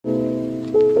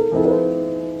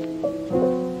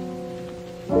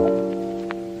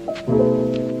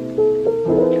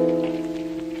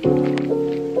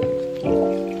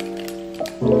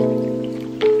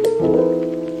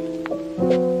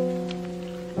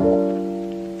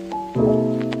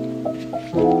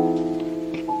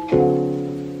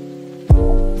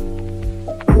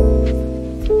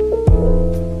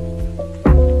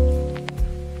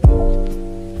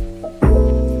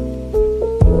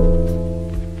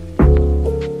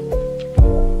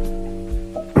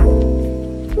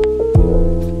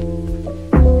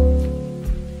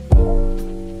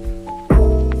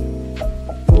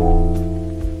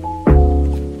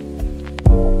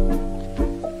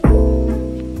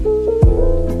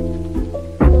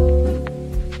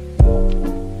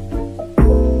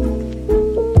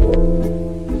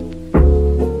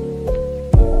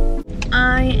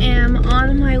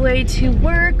To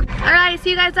work. All right,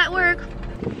 see you guys at work.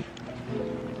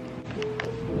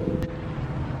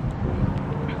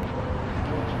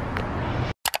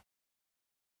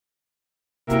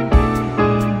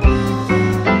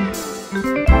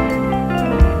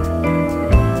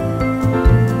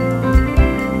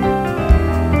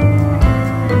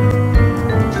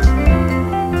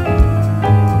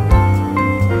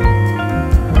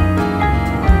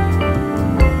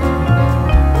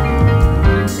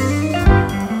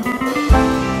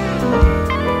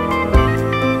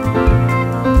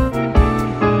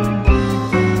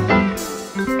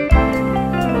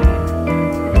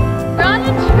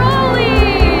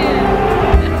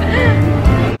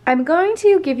 I'm going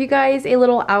to give you guys a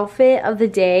little outfit of the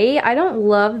day. I don't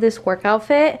love this work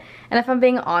outfit, and if I'm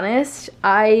being honest,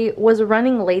 I was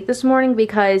running late this morning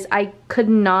because I could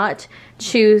not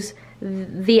choose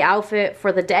the outfit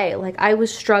for the day. Like, I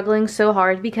was struggling so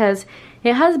hard because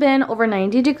it has been over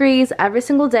 90 degrees every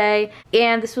single day,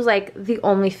 and this was like the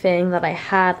only thing that I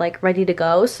had like ready to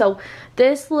go. So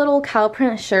this little cow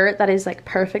print shirt that is like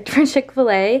perfect for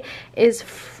Chick-fil-A is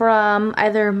from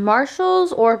either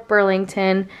Marshall's or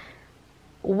Burlington,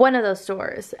 one of those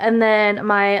stores. And then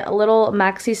my little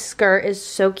maxi skirt is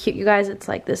so cute, you guys. It's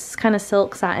like this kind of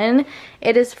silk satin.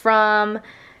 It is from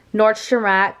Nordstrom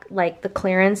Rack, like the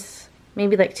clearance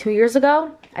maybe like 2 years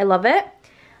ago. I love it.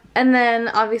 And then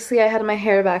obviously I had my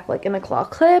hair back like in a claw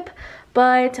clip,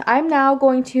 but I'm now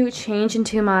going to change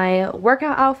into my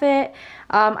workout outfit.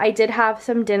 I did have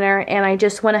some dinner and I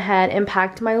just went ahead and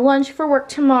packed my lunch for work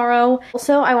tomorrow.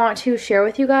 Also, I want to share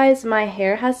with you guys, my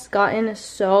hair has gotten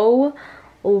so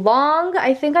long.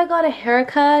 I think I got a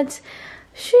haircut,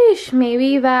 sheesh,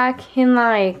 maybe back in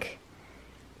like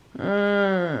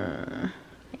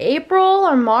April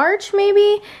or March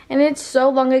maybe, and it's so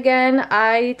long again.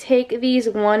 I take these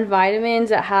one vitamins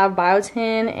that have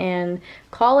biotin and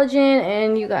collagen,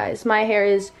 and you guys, my hair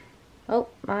is, oh,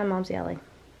 my mom's yelling.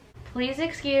 Please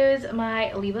excuse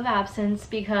my leave of absence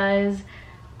because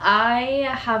I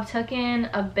have taken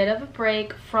a bit of a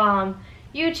break from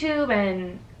YouTube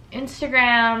and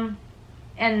Instagram,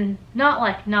 and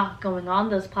not going on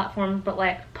those platforms, but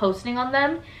like posting on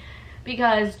them,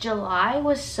 because July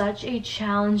was such a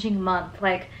challenging month.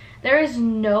 Like, there is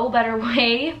no better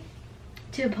way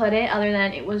to put it other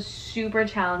than it was super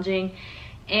challenging,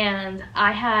 and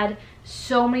I had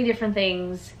so many different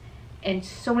things and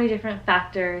so many different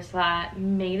factors that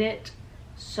made it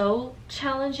so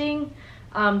challenging.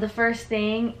 The first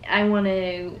thing I want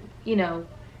to,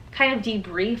 kind of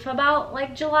debrief about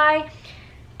like July.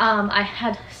 I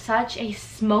had such a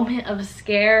moment of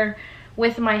scare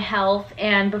with my health,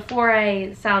 and before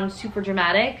I sound super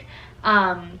dramatic,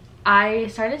 I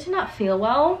started to not feel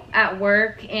well at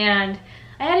work, and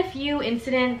I had a few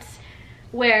incidents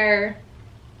where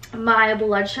my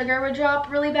blood sugar would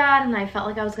drop really bad and I felt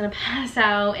like I was gonna pass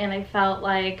out, and I felt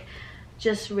like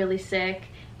just really sick.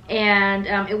 And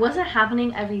it wasn't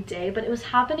happening every day, but it was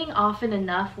happening often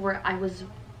enough where I was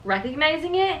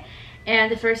recognizing it,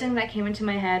 and the first thing that came into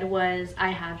my head was I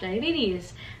have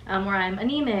diabetes, or I'm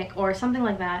anemic or something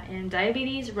like that. And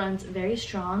diabetes runs very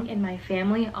strong in my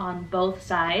family on both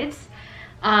sides,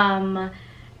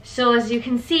 so as you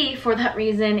can see, for that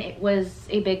reason it was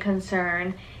a big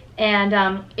concern,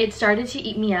 and it started to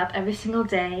eat me up every single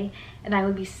day, and I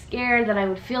would be scared that I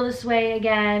would feel this way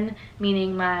again,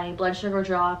 meaning my blood sugar would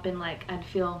drop and like I'd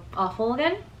feel awful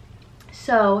again.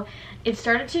 So it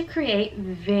started to create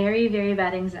very, very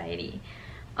bad anxiety.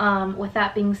 With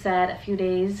that being said, a few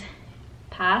days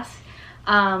passed.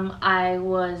 I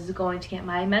was going to get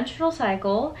my menstrual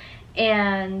cycle,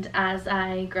 and as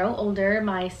I grow older,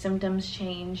 my symptoms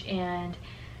change, and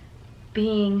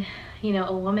being,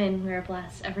 a woman, we're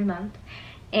blessed every month,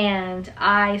 and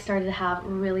I started to have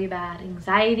really bad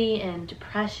anxiety and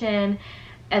depression,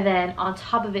 And then on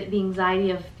top of it, the anxiety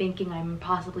of thinking I'm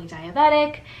possibly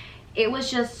diabetic. It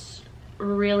was just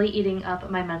really eating up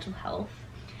my mental health.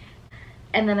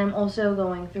 And then I'm also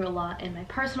going through a lot in my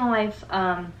personal life,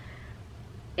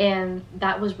 and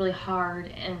that was really hard,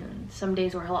 and some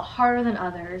days were a lot harder than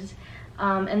others.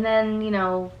 And then, you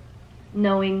know,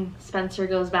 knowing Spencer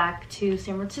goes back to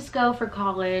San Francisco for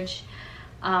college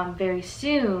very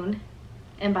soon,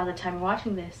 and by the time you're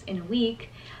watching this, in a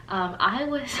week, I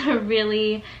was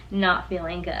really not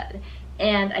feeling good.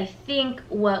 And I think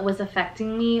what was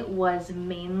affecting me was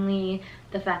mainly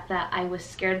the fact that I was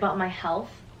scared about my health,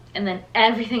 and then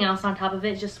everything else on top of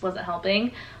it just wasn't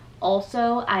helping.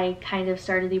 Also, I kind of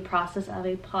started the process of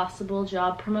a possible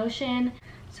job promotion.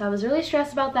 So I was really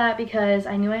stressed about that because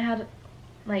I knew I had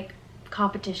like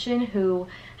competition who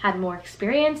had more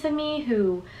experience than me,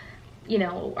 who, you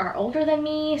know, are older than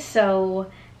me.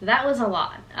 So that was a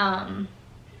lot.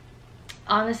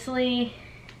 Honestly,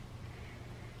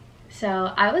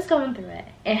 so I was going through it,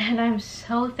 and I'm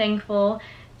so thankful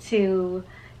to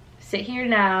sit here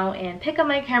now and pick up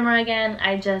my camera again.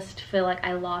 I just feel like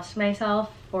I lost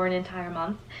myself for an entire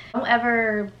month. Don't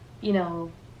ever, you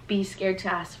know, be scared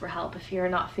to ask for help if you're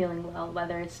not feeling well,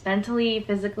 whether it's mentally,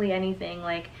 physically, anything.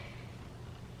 Like,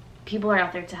 people are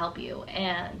out there to help you,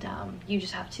 and you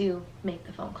just have to make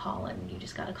the phone call, and you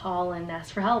just gotta call and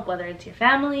ask for help, whether it's your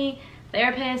family,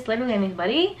 therapist, literally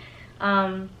anybody.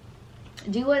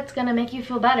 Do what's gonna make you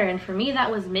feel better. And for me, that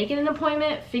was making an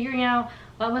appointment, figuring out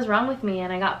what was wrong with me,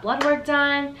 and I got blood work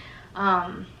done.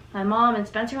 My mom and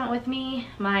Spencer went with me.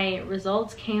 My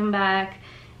results came back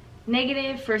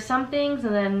negative for some things,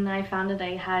 and then I found that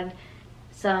I had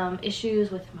some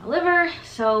issues with my liver.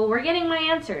 So we're getting my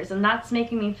answers, and that's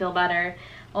making me feel better.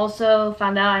 Also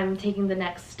found out I'm taking the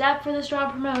next step for this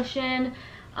job promotion.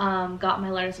 Got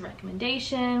my letters of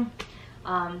recommendation.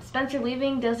 Spencer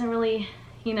leaving doesn't really,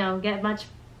 you know, get much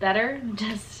better.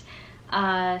 Just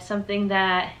something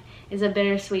that is a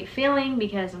bittersweet feeling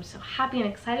because I'm so happy and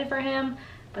excited for him,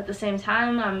 but at the same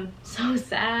time I'm so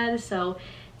sad. So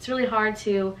it's really hard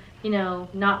to, you know,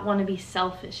 not want to be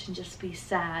selfish and just be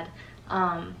sad,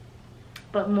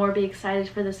 but more be excited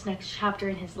for this next chapter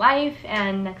in his life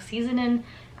and next season in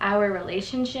our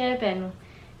relationship. And,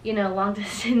 you know, long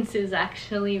distance is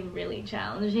actually really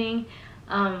challenging,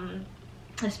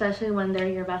 especially when they're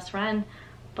your best friend.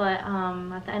 But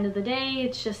at the end of the day,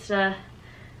 it's just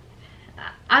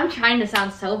I'm trying to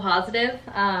sound so positive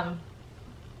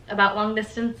about long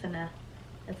distance, and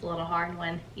it's a little hard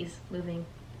when he's moving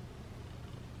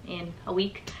in a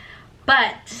week.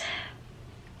 But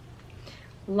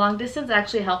long distance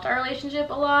actually helped our relationship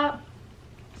a lot,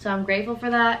 so I'm grateful for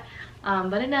that.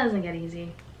 But it doesn't get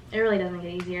easy. It really doesn't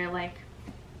get easier. Like,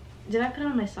 did I put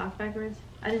on my sock backwards?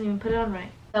 I didn't even put it on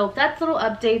right. So that's a little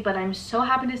update, but I'm so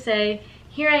happy to say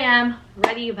here I am,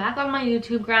 ready, back on my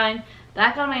YouTube grind,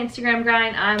 back on my Instagram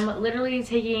grind. I'm literally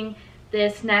taking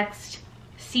this next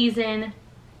season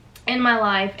in my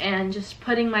life and just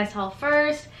putting myself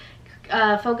first,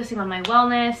 focusing on my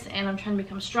wellness, and I'm trying to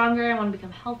become stronger. I want to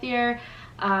become healthier,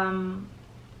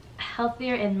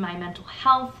 healthier in my mental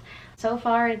health. So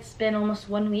far, it's been almost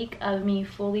 1 week of me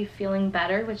fully feeling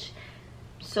better, which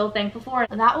I'm so thankful for.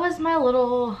 That was my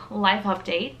little life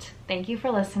update. Thank you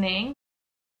for listening.